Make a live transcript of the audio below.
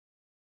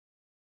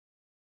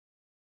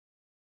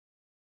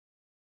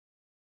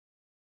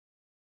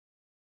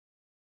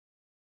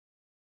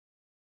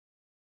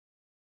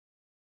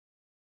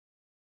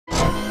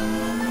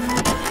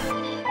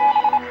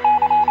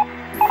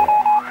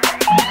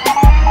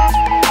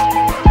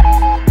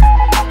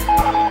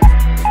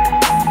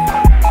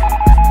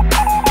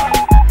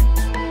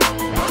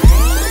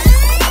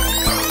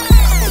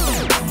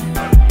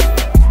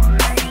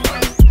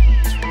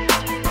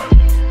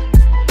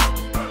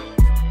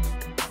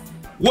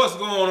What's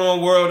going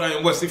on, world? I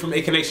am Wesley from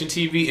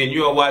Aconnectiontv, and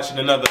you are watching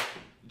another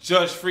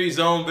judge-free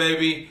zone,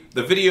 baby.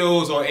 The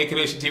videos on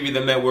Aconnectiontv,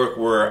 the network,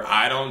 where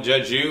I don't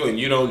judge you and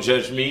you don't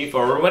judge me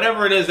for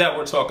whatever it is that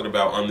we're talking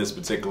about on this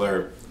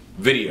particular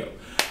video.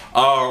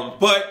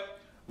 But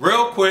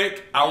real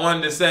quick, I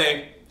wanted to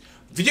say,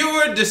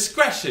 viewer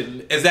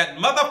discretion is at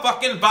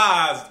motherfucking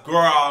advised,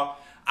 girl.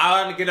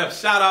 I want to get a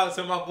shout out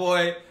to my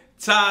boy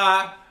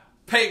Ty,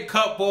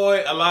 PankCup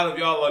boy. A lot of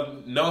y'all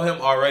know him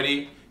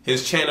already.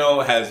 His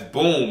channel has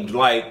boomed.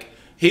 Like,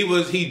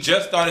 he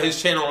just started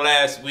his channel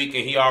last week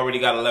and he already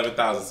got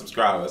 11,000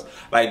 subscribers.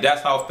 Like,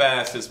 that's how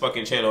fast his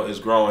fucking channel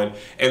is growing.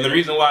 And the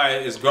reason why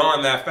it's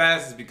growing that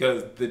fast is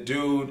because the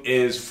dude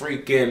is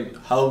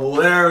freaking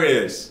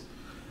hilarious.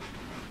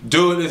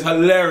 Dude is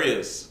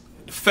hilarious.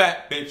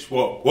 Fat bitch,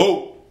 whoa,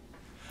 whoa.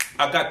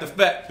 I got the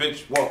fat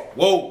bitch, whoa,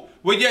 whoa.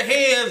 With your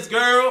hands,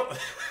 girl.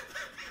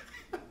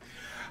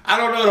 I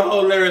don't know the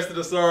whole lyrics to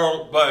the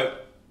song,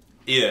 but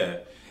yeah.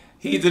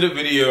 He did a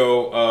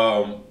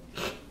video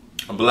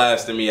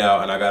blasting me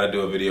out, and I gotta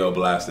do a video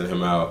blasting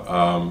him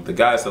out. The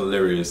guy's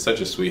hilarious,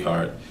 such a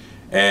sweetheart.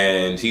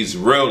 And he's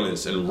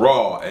realness and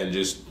raw and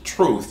just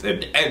truth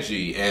and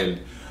edgy. And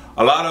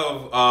a lot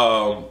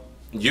of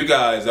you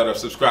guys that are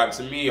subscribed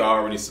to me are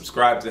already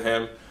subscribed to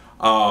him.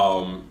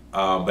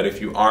 But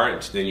if you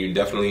aren't, then you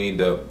definitely need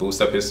to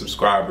boost up his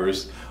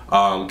subscribers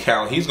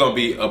count. He's gonna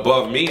be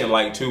above me in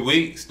like 2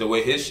 weeks, the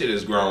way his shit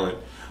is growing.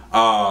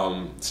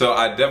 So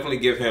I definitely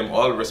give him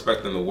all the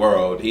respect in the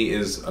world. He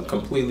is a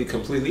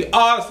completely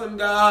awesome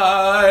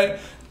guy.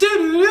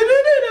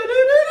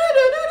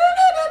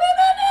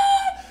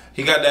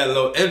 He got that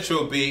little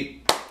intro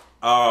beat.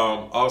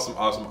 Awesome.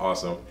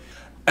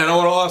 And I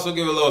want to also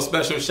give a little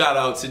special shout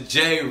out to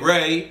J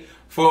Ray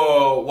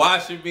for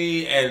watching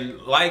me and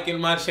liking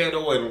my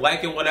channel and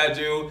liking what I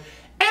do.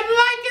 And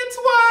liking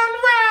Twan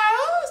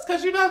Rose,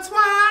 cause you know Twan,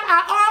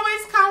 I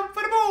always come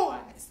for the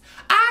boys.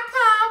 I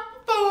come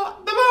for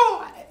the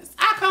boys.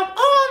 I come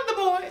on the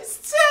boys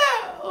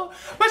too.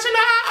 But you know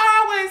I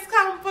always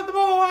come for the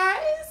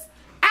boys.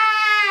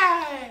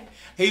 Ay.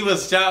 He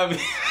was shouting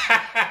me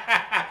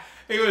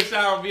he was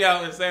shouting me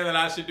out and saying that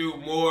I should do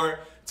more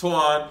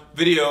Twan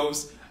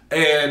videos.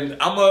 And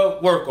I'm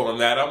gonna work on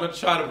that. I'm gonna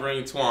try to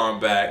bring Twan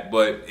back,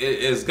 but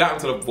it's gotten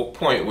to the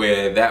point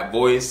where that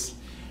voice,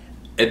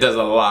 it does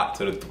a lot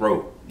to the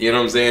throat. You know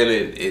what I'm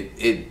saying?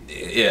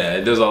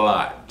 It does a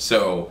lot.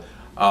 So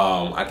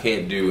I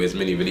can't do as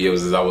many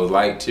videos as I would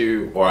like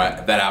to, or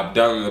that I've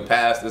done in the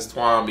past as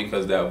Twan,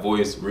 because that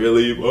voice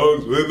really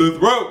bugs with the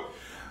throat.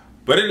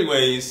 But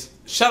anyways,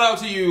 shout out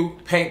to you,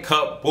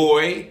 PankCup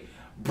boy,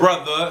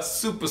 brother,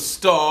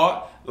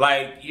 superstar.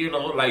 Like, you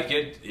know, like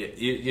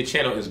your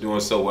channel is doing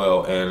so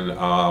well, and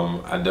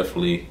I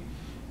definitely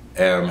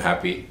am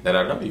happy that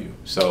I know you.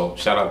 So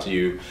shout out to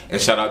you,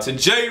 and shout out to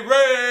J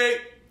Ray.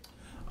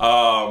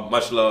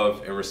 Much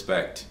love and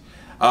respect.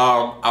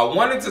 I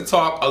wanted to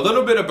talk a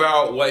little bit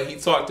about what he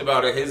talked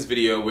about in his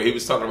video, where he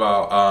was talking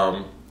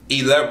about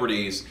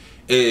celebrities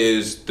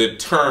is the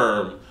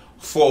term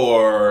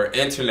for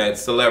internet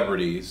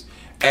celebrities.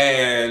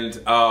 And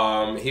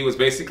he was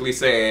basically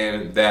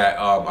saying that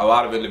a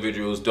lot of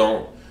individuals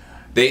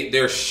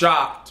they're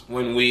shocked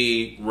when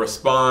we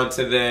respond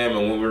to them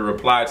and when we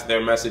reply to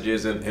their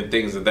messages and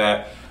things of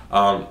that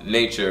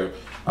nature.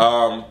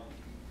 I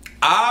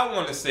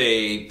want to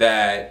say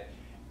that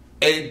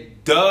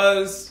it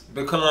does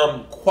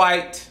become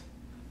quite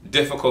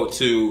difficult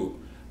to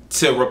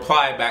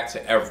reply back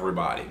to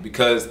everybody,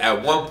 because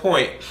at one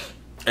point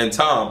in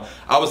time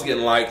I was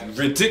getting like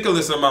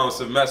ridiculous amounts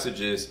of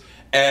messages,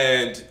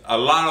 and a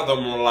lot of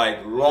them were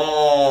like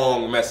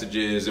long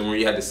messages, and where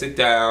you had to sit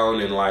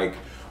down and like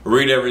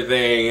read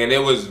everything, and it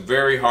was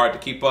very hard to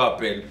keep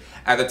up. And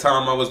at the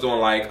time I was doing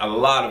like a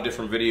lot of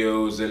different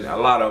videos, and a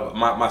lot of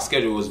my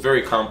schedule was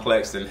very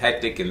complex and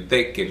hectic and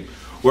thick, and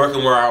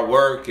working where I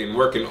work and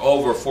working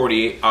over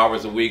 48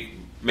 hours a week,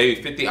 maybe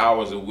 50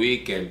 hours a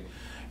week, and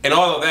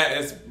all of that,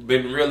 it's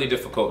been really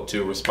difficult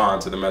to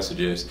respond to the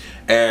messages.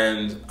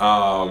 And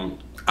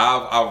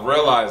I've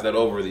realized that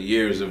over the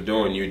years of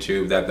doing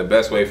YouTube, that the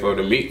best way for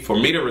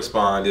me to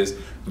respond is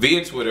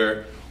via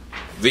Twitter,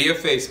 via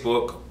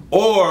Facebook,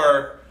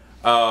 or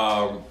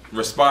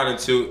responding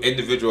to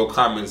individual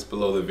comments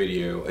below the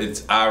video.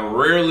 I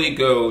rarely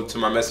go to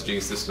my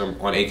messaging system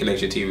on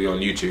Aconnectiontv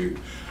on YouTube.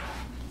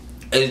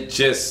 It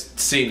just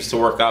seems to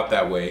work out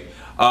that way.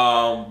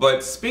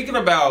 But speaking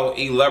about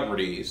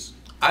celebrities,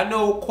 I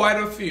know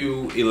quite a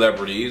few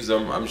celebrities.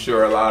 I'm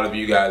sure a lot of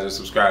you guys are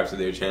subscribed to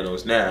their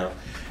channels now.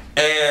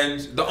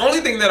 And the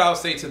only thing that I'll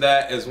say to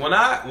that is when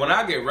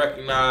I get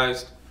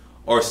recognized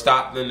or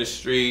stopped in the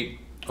street,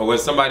 or when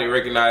somebody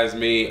recognizes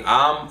me,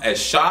 I'm as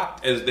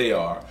shocked as they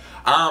are.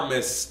 I'm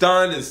as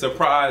stunned and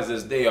surprised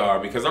as they are,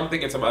 because I'm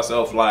thinking to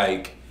myself,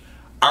 like,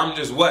 I'm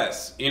just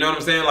Wes. You know what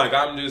I'm saying? Like,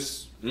 I'm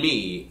just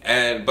me.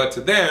 But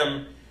to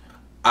them,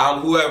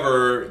 I'm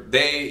whoever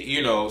they,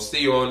 you know,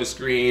 see on the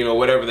screen or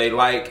whatever they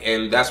like,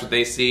 and that's what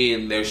they see,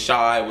 and they're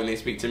shy when they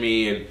speak to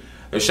me, and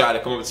they're shy to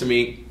come up to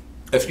me.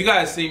 If you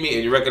guys see me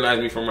and you recognize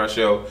me from my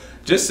show,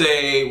 just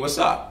say, what's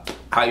up?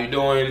 how you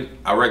doing?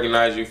 I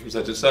recognize you from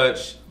such and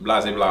such,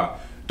 blah, blah, blah.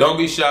 Don't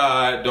be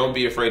shy. Don't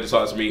be afraid to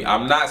talk to me.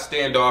 I'm not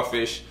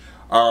standoffish.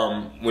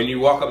 When you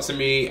walk up to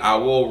me, I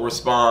will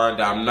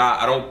respond.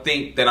 I don't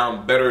think that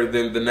I'm better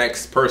than the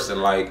next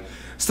person. Like,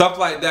 stuff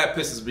like that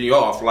pisses me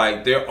off.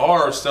 Like, there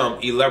are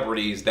some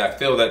celebrities that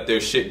feel that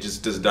their shit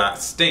just does not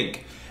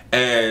stink.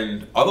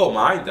 And although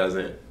mine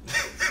doesn't.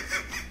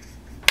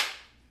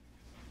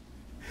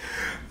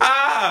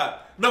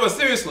 No, but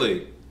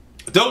seriously,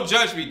 don't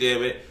judge me,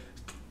 damn it.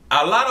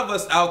 A lot of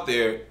us out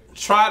there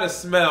try to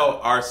smell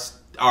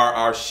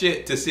our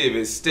shit to see if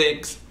it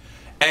stinks.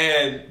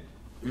 And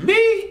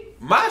me,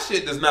 my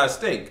shit does not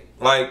stink.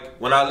 Like,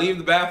 when I leave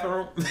the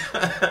bathroom,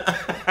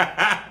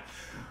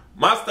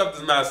 my stuff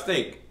does not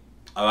stink.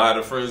 A lot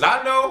of friends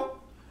I know,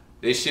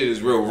 this shit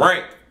is real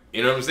rank.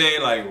 You know what I'm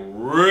saying? Like,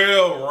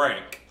 real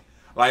rank.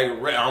 Like,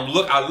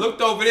 I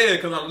looked over there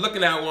because I'm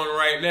looking at one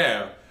right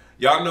now.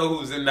 Y'all know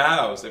who's in the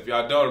house. If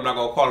y'all don't, I'm not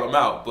gonna call them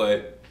out.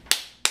 But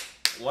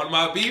one of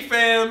my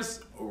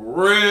B-fams,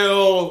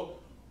 real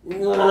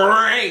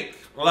rank.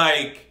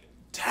 Like,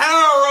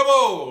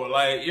 terrible.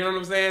 Like, you know what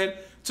I'm saying?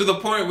 To the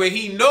point where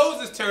he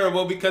knows it's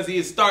terrible because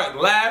he start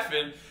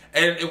laughing.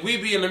 And if we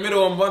be in the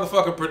middle of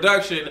motherfucking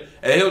production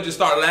and he'll just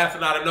start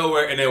laughing out of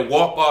nowhere and then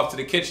walk off to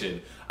the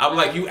kitchen. I'm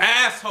like, you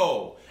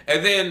asshole.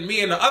 And then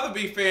me and the other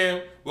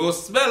B-fam will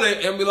smell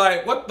it and be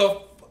like, what the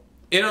f,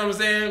 you know what I'm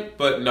saying?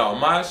 But no,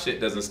 my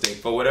shit doesn't stink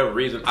for whatever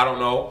reason. I don't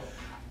know.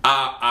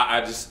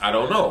 I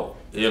don't know.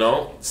 You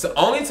know? It's the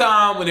only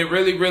time when it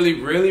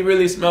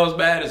really smells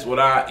bad is when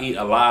I eat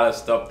a lot of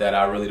stuff that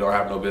I really don't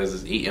have no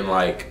business eating,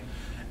 like,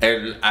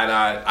 and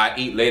I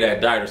eat late at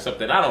night or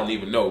something. I don't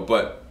even know.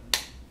 But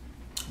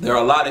there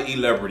are a lot of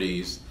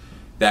celebrities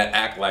that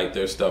act like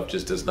their stuff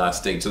just does not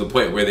stink to the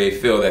point where they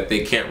feel that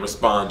they can't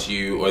respond to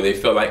you, or they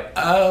feel like,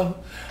 oh,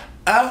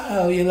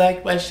 you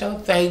like my show?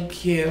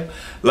 Thank you.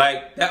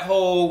 Like, that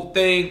whole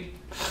thing,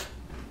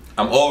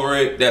 I'm over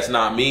it. That's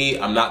not me.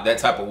 I'm not that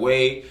type of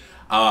way.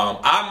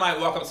 I might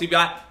walk up to you and be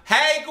like,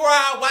 hey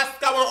girl, what's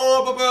going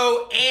on,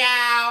 boo-boo?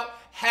 Ew.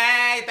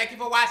 Hey, thank you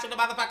for watching the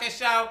motherfucking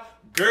show.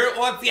 Girl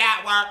on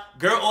that one.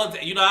 Girl on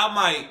that. You know, I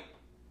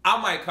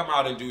might come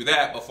out and do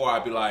that before I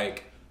be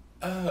like,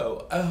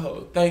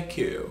 oh, thank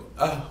you.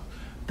 Oh,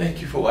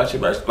 thank you for watching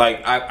my show.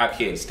 Like, I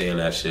can't stand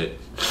that shit.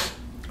 It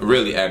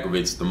really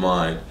aggravates the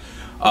mind.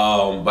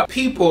 But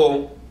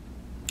people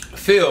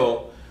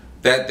feel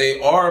that they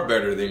are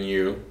better than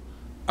you,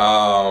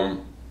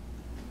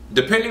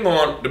 depending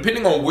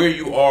on where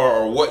you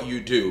are or what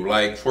you do.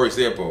 Like, for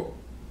example,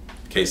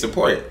 case in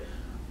point,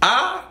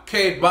 I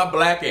caved my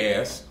black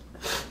ass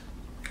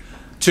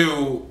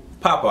to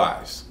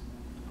Popeyes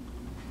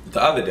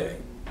the other day.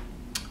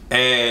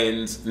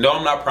 And no,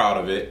 I'm not proud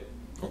of it.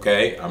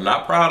 Okay, I'm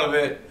not proud of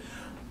it.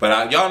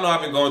 But y'all know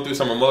I've been going through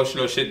some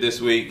emotional shit this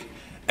week.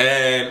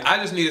 And I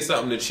just needed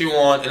something to chew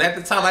on. And at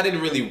the time, I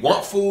didn't really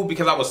want food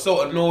because I was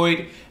so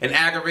annoyed and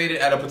aggravated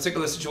at a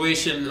particular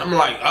situation. I'm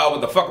like, oh,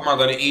 what the fuck am I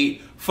going to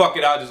eat? Fuck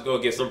it, I'll just go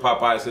get some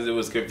Popeyes because it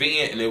was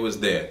convenient and it was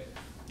there.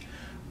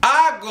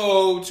 I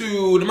go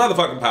to the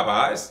motherfucking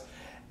Popeyes.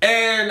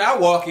 And I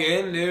walk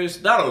in.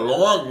 There's not a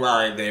long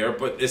line there,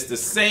 but it's the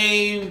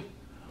same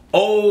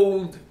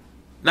old,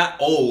 not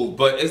old,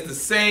 but it's the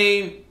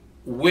same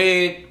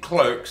weird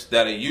clerks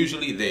that are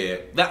usually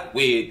there. Not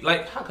weird,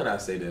 like, how can I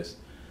say this?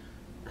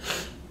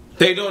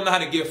 They don't know how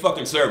to give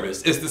fucking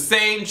service. It's the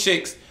same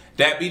chicks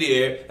that be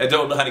there that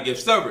don't know how to give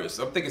service.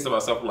 I'm thinking to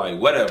myself, like,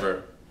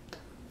 whatever.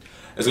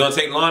 It's gonna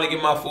take long to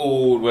get my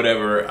food,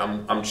 whatever.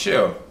 I'm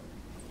chill.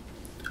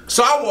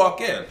 So I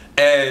walk in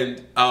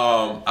and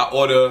I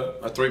order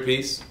a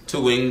 3-piece,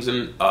 2 wings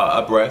and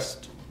a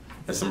breast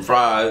and some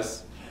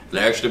fries and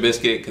an extra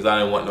biscuit because I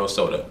didn't want no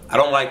soda. I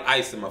don't like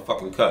ice in my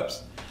fucking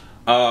cups.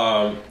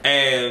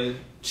 And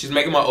she's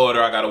making my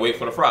order. I gotta wait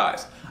for the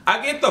fries.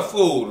 I get the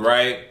food,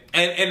 right?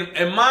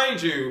 And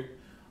mind you,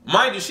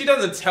 she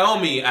doesn't tell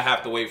me I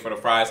have to wait for the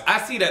fries.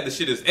 I see that the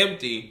shit is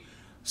empty.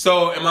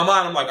 So in my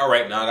mind, I'm like, all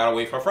right, now I gotta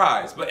wait for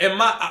fries. But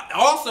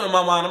also in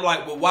my mind, I'm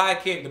like, well, why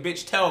can't the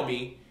bitch tell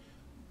me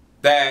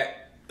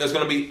that there's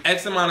gonna be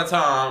X amount of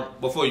time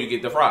before you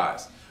get the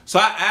fries? So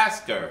I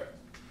ask her,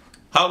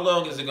 how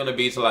long is it gonna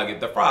be till I get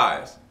the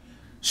fries?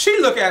 She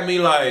look at me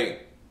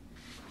like,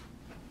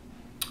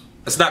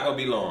 it's not gonna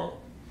be long.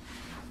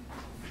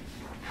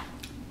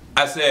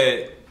 I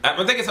said,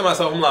 I'm thinking to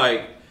myself, I'm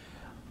like,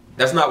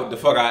 that's not what the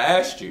fuck I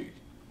asked you.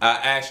 I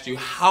asked you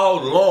how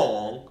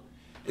long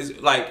is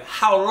it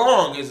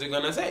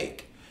gonna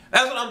take?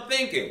 That's what I'm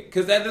thinking.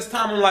 Because at this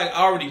time, I'm like,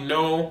 I already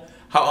know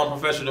how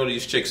unprofessional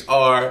these chicks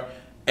are,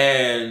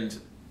 and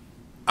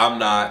I'm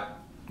not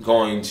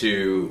going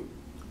to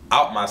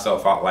out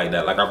myself out like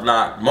that. Like, I'm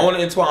not, Mona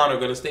and Twan are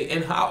gonna stay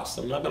in-house.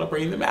 I'm not gonna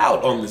bring them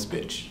out on this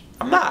bitch.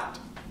 I'm not.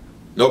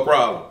 No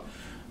problem.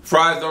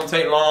 Fries don't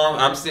take long.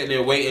 I'm sitting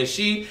there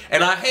waiting.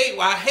 And I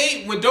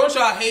hate when, don't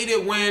y'all hate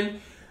it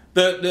when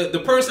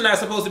the person that's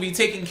supposed to be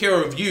taking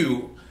care of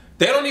you,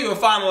 they don't even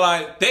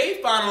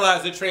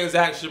finalize the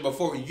transaction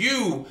before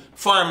you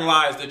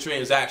finalize the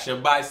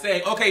transaction by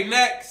saying, okay,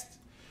 next.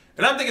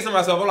 And I'm thinking to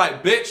myself, I'm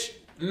like, bitch,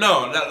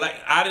 no, like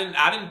I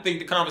didn't think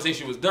the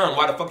conversation was done.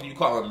 Why the fuck are you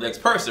calling the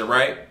next person,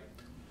 right?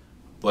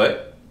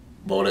 But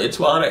Mona and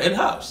Twan are in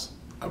house.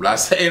 I'm not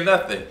saying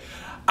nothing.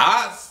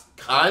 I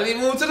kindly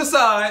moved to the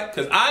side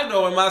because I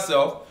know in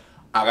myself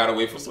I gotta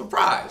wait for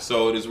surprise.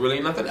 So there's really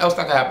nothing else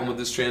that can happen with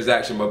this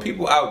transaction. But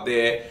people out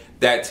there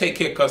that take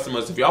care of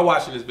customers, if y'all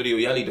watching this video,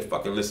 y'all need to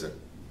fucking listen.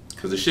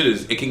 Because the shit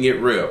it can get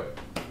real.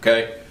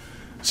 Okay?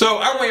 So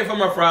I'm waiting for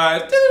my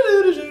fries.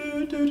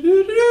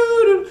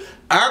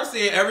 I'm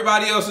seeing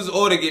everybody else's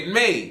order get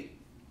made.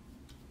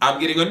 I'm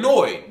getting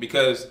annoyed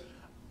because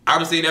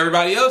I'm seeing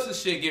everybody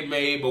else's shit get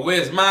made, but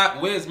where's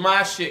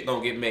my shit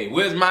gonna get made?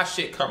 Where's my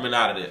shit coming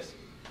out of this?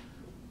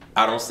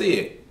 I don't see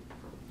it.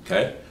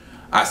 Okay?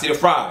 I see the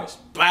fries.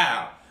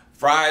 Wow.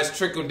 Fries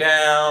trickle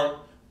down,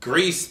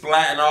 grease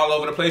splatting all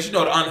over the place. You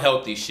know the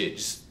unhealthy shit.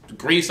 Just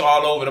grease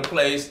all over the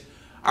place.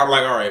 I'm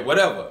like, all right,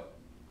 whatever.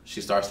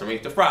 She starts to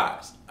make the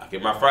fries. I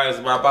get my fries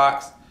in my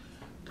box.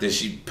 Then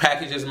she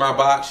packages my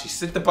box. She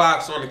sits the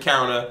box on the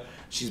counter.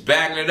 She's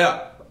bagging it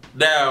up.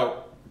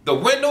 Now, the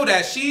window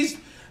that she's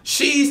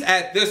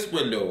at this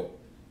window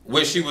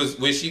where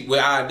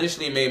I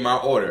initially made my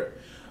order.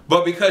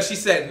 But because she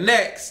said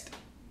next,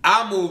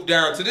 I moved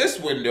down to this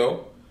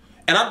window.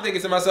 And I'm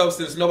thinking to myself,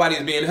 since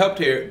nobody's being helped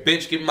here,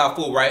 bitch, give me my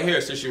food right here.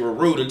 Since you were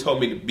rude and told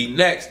me to be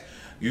next,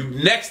 you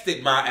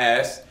nexted my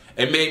ass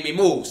and made me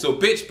move. So,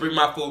 bitch, bring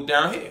my food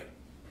down here.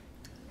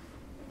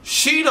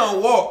 She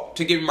don't walk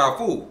to give me my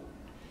food.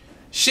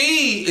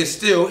 She is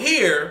still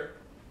here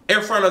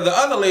in front of the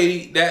other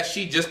lady that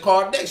she just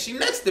called next. She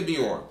nexted me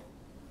on.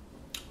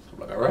 I'm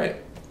like, all right.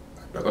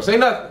 I'm not gonna say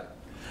nothing.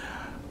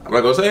 I'm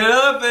not gonna say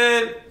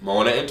nothing.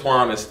 Mona and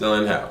Twan is still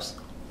in house.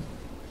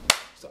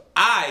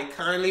 I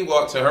kindly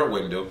walked to her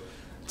window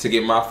to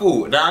get my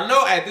food. Now, I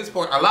know at this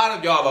point, a lot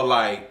of y'all are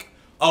like,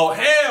 oh,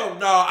 hell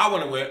no, I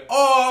want to went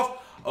off.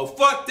 Oh,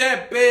 fuck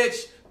that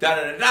bitch.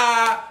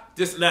 Da-da-da-da.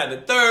 This and that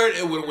and the third.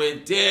 It would have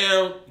went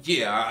down.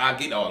 Yeah, I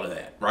get all of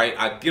that, right?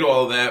 I get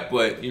all of that,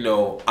 but, you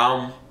know,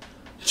 I'm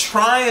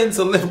trying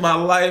to live my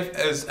life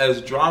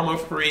as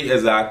drama-free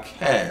as I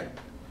can.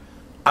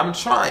 I'm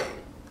trying.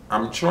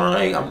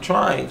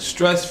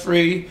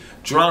 Stress-free,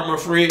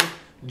 drama-free.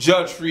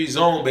 Judge-free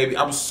zone, baby.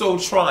 I'm so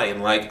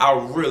trying. Like, I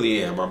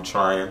really am. I'm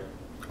trying.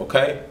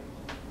 Okay?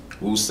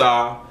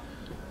 Usa.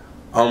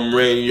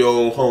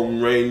 Renyo,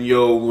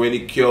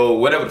 Renikyo,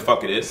 whatever the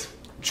fuck it is.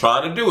 I'm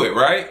trying to do it,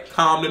 right?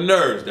 Calm the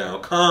nerves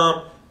down.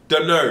 Calm the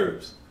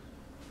nerves.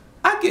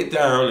 I get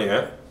down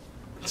there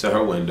to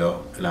her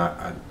window, and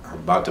I'm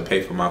about to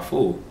pay for my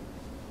food.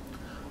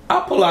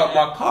 I pull out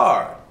my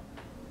card.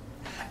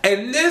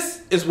 And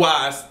this is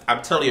why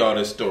I'm telling y'all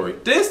this story.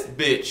 This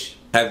bitch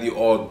had the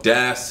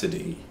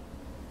audacity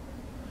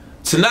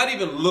to not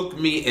even look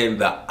me in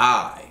the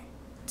eye.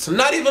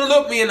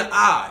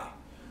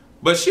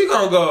 But she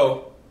gonna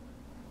go.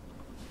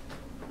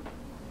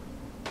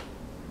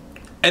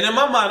 And in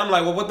my mind, I'm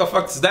like, well, what the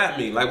fuck does that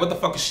mean? Like, what the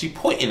fuck is she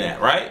pointing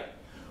at, right?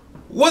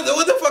 What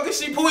the fuck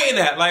is she pointing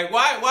at? Like,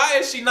 why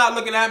is she not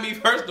looking at me,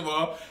 first of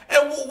all?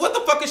 And what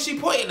the fuck is she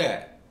pointing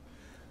at?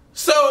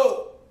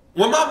 So,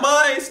 when my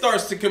mind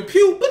starts to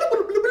compute,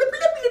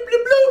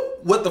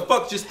 what the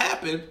fuck just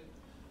happened,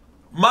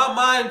 my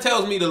mind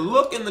tells me to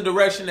look in the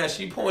direction that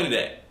she pointed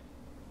at.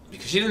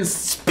 Because she didn't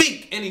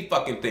speak any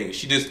fucking thing.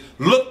 She just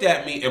looked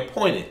at me and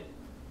pointed.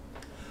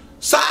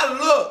 So I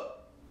look.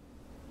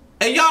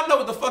 And y'all know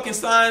what the fucking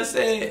sign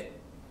said?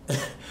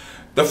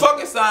 The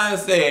fucking sign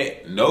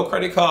said, no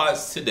credit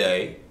cards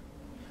today.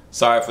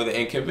 Sorry for the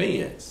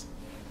inconvenience.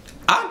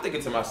 I'm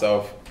thinking to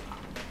myself,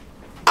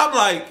 I'm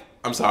like,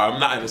 I'm sorry, I'm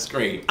not in the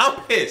screen.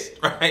 I'm pissed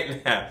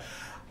right now.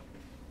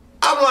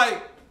 I'm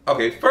like,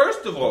 okay,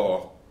 first of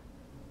all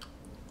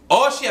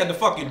she had to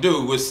fucking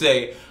do was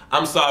say,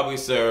 I'm sorry,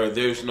 sir,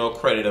 there's no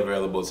credit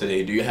available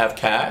today. Do you have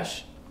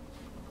cash?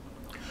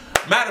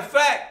 Matter of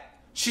fact,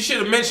 she should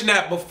have mentioned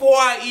that before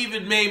I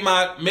even made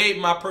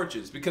my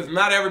purchase, because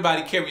not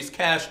everybody carries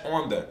cash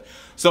on them.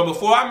 So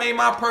before I made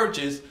my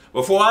purchase,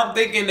 before I'm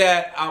thinking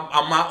that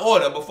I'm my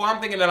order, before I'm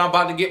thinking that I'm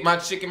about to get my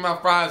chicken, my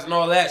fries, and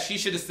all that, she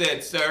should have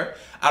said, sir,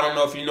 I don't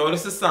know if you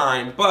noticed the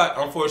sign, but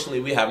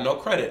unfortunately we have no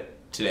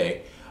credit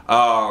today.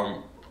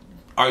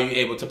 Are you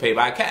able to pay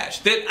by cash?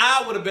 Then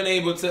I would have been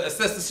able to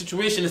assess the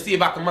situation and see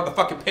if I can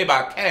motherfucking pay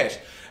by cash.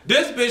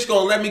 This bitch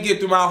gonna let me get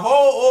through my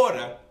whole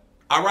order.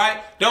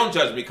 Alright? Don't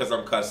judge me because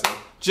I'm cussing.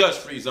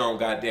 Judge-free zone,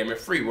 goddammit,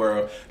 free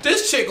world.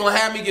 This chick gonna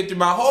have me get through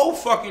my whole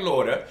fucking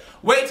order.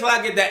 Wait till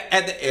I get that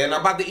at the end.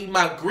 I'm about to eat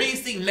my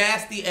greasy,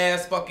 nasty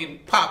ass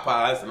fucking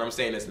Popeyes. And I'm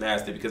saying it's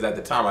nasty because at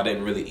the time I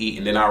didn't really eat.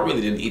 And then I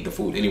really didn't eat the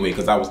food anyway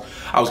because I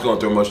was going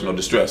through emotional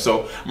distress.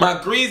 So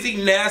my greasy,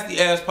 nasty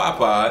ass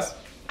Popeyes.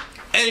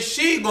 And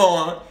she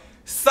gone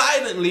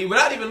silently,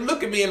 without even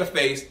looking me in the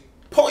face,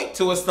 point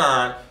to a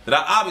sign that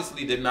I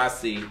obviously did not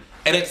see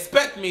and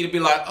expect me to be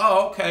like,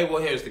 oh, okay,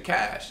 well, here's the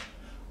cash.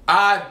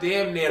 I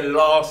damn near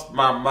lost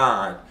my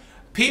mind.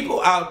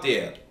 People out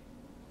there,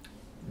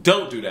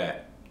 don't do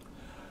that.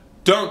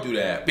 Don't do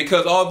that.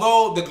 Because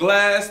although the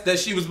glass that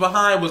she was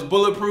behind was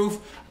bulletproof,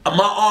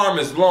 my arm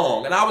is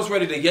long, and I was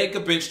ready to yank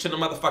a bitch to the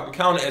motherfucking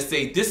counter and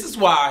say, this is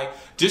why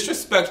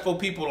disrespectful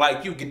people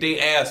like you get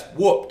their ass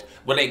whooped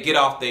when they get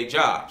off their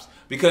jobs.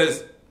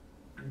 Because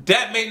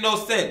that made no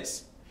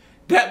sense.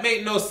 That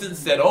made no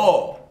sense at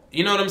all.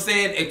 You know what I'm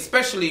saying?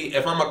 Especially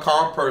if I'm a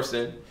calm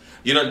person.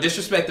 You done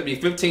disrespected me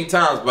 15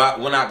 times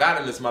when I got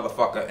in this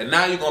motherfucker, and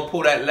now you're gonna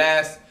pull that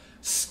last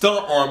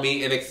stunt on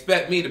me and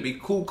expect me to be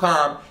cool,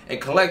 calm,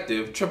 and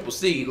collective, triple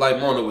C, like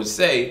Mona would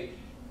say.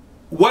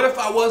 What if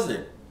I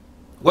wasn't?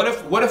 What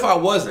if I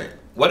wasn't?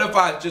 What if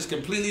I just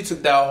completely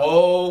took that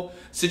whole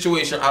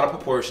situation out of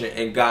proportion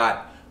and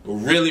got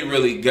really,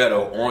 really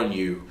ghetto on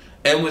you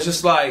and was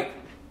just like,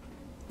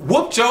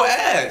 whooped your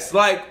ass?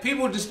 Like,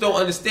 people just don't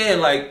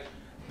understand. Like,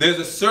 there's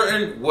a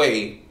certain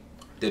way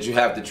that you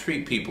have to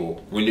treat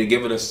people when you're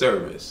giving a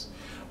service.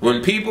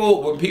 When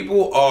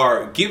people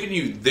are giving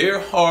you their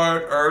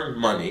hard-earned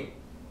money,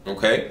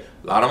 okay?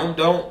 A lot of them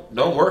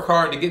don't work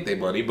hard to get their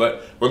money,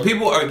 but when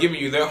people are giving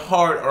you their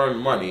hard-earned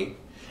money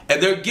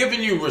and they're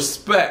giving you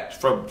respect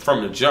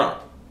from the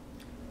jump,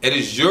 it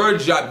is your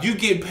job. You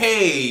get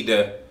paid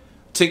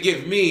to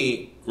give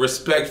me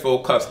respectful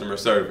customer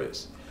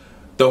service.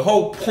 The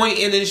whole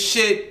pointing and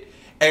shit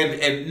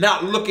and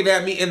not looking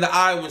at me in the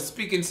eye when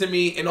speaking to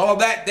me and all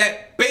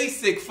that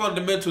basic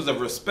fundamentals of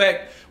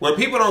respect, when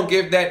people don't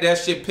give that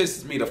shit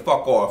pisses me the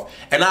fuck off.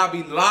 And I'll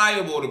be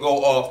liable to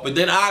go off, but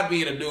then I'd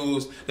be in the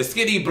news, the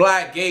skinny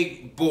black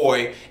gay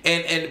boy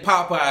and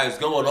Popeyes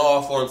going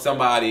off on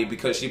somebody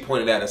because she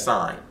pointed at a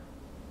sign.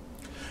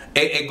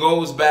 It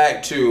goes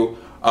back to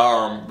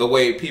the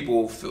way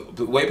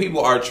people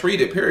are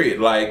treated,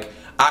 period. Like,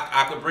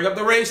 I could bring up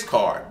the race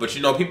card, but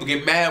you know, people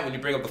get mad when you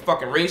bring up the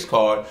fucking race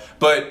card,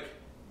 but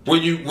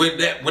when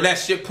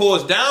that shit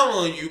pulls down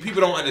on you,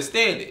 people don't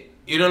understand it.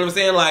 You know what I'm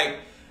saying? Like,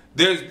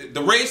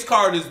 the race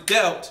card is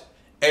dealt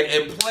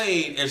and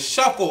played and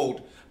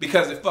shuffled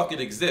because it fucking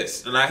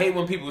exists. And I hate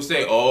when people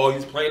say, "Oh,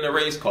 he's playing the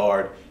race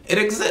card." It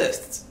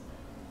exists.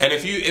 And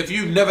if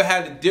you've never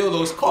had to deal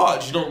those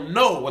cards, you don't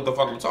know what the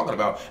fuck I'm talking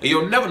about, and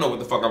you'll never know what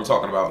the fuck I'm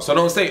talking about. So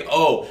don't say,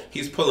 "Oh,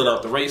 he's pulling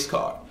out the race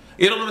card."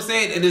 You know what I'm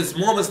saying? And it's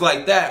moments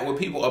like that where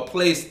people are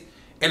placed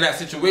in that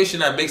situation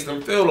that makes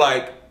them feel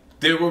like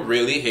they were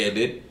really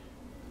handed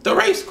the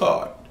race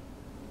card.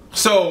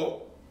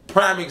 So,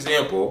 prime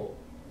example,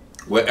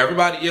 where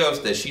everybody else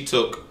that she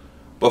took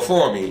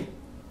before me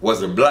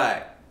wasn't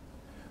black,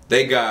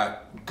 they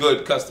got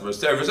good customer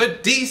service, a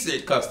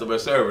decent customer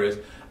service.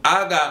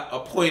 I got a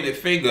pointed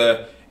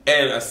finger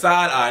and a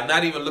side eye,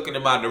 not even looking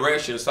in my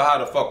direction, so how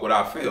the fuck would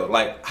I feel?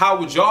 Like, how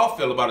would y'all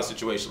feel about a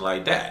situation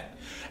like that?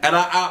 And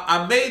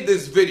I made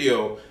this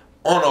video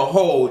on a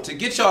whole to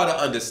get y'all to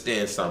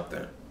understand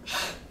something.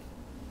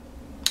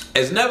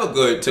 It's never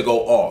good to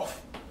go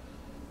off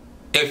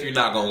if you're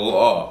not going to go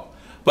off.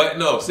 But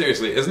no,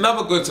 seriously, it's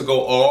never good to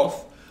go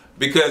off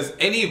because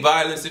any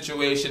violent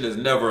situation is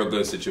never a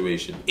good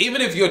situation.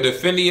 Even if you're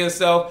defending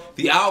yourself,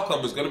 the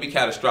outcome is going to be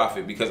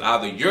catastrophic because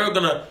either you're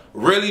going to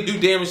really do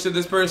damage to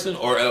this person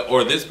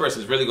or this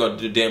person is really going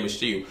to do damage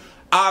to you.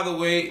 Either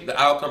way, the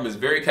outcome is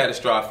very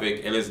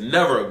catastrophic and it's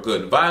never a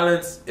good.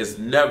 Violence is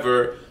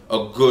never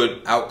a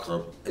good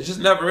outcome. It just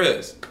never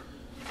is.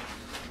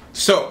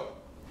 So,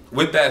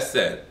 with that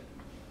said,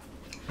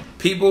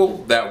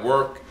 people that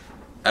work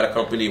at a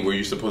company where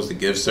you're supposed to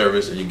give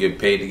service and you get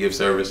paid to give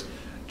service,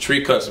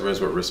 treat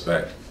customers with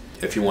respect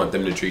if you want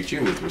them to treat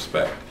you with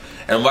respect.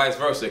 And vice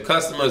versa.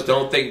 Customers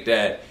don't think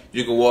that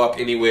you can walk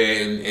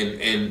anywhere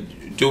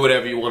and do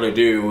whatever you want to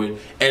do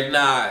and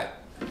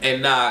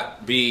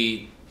not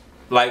be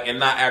like and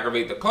not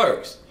aggravate the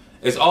clerks.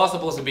 It's all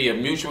supposed to be a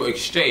mutual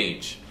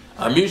exchange.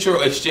 A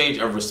mutual exchange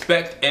of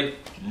respect and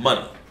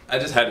money. I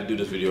just had to do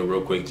this video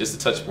real quick just to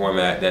touch upon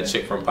that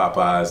chick from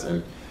Popeyes,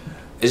 and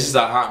it's just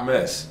a hot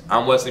mess.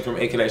 I'm Wesley from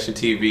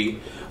Aconnectiontv.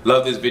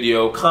 Love this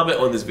video. Comment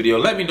on this video.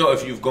 Let me know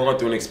if you've gone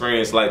through an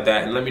experience like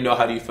that, and let me know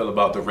how do you feel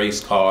about the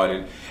race card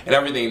and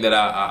everything that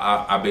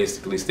I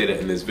basically stated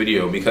in this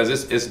video, because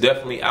it's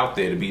definitely out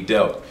there to be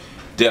dealt.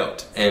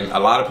 And a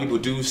lot of people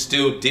do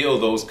still deal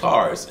those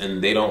cards,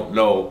 and they don't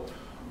know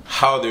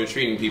how they're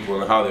treating people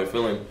and how they're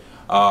feeling,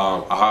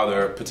 how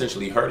they're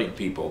potentially hurting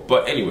people.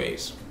 But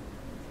anyways,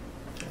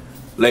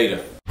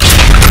 later.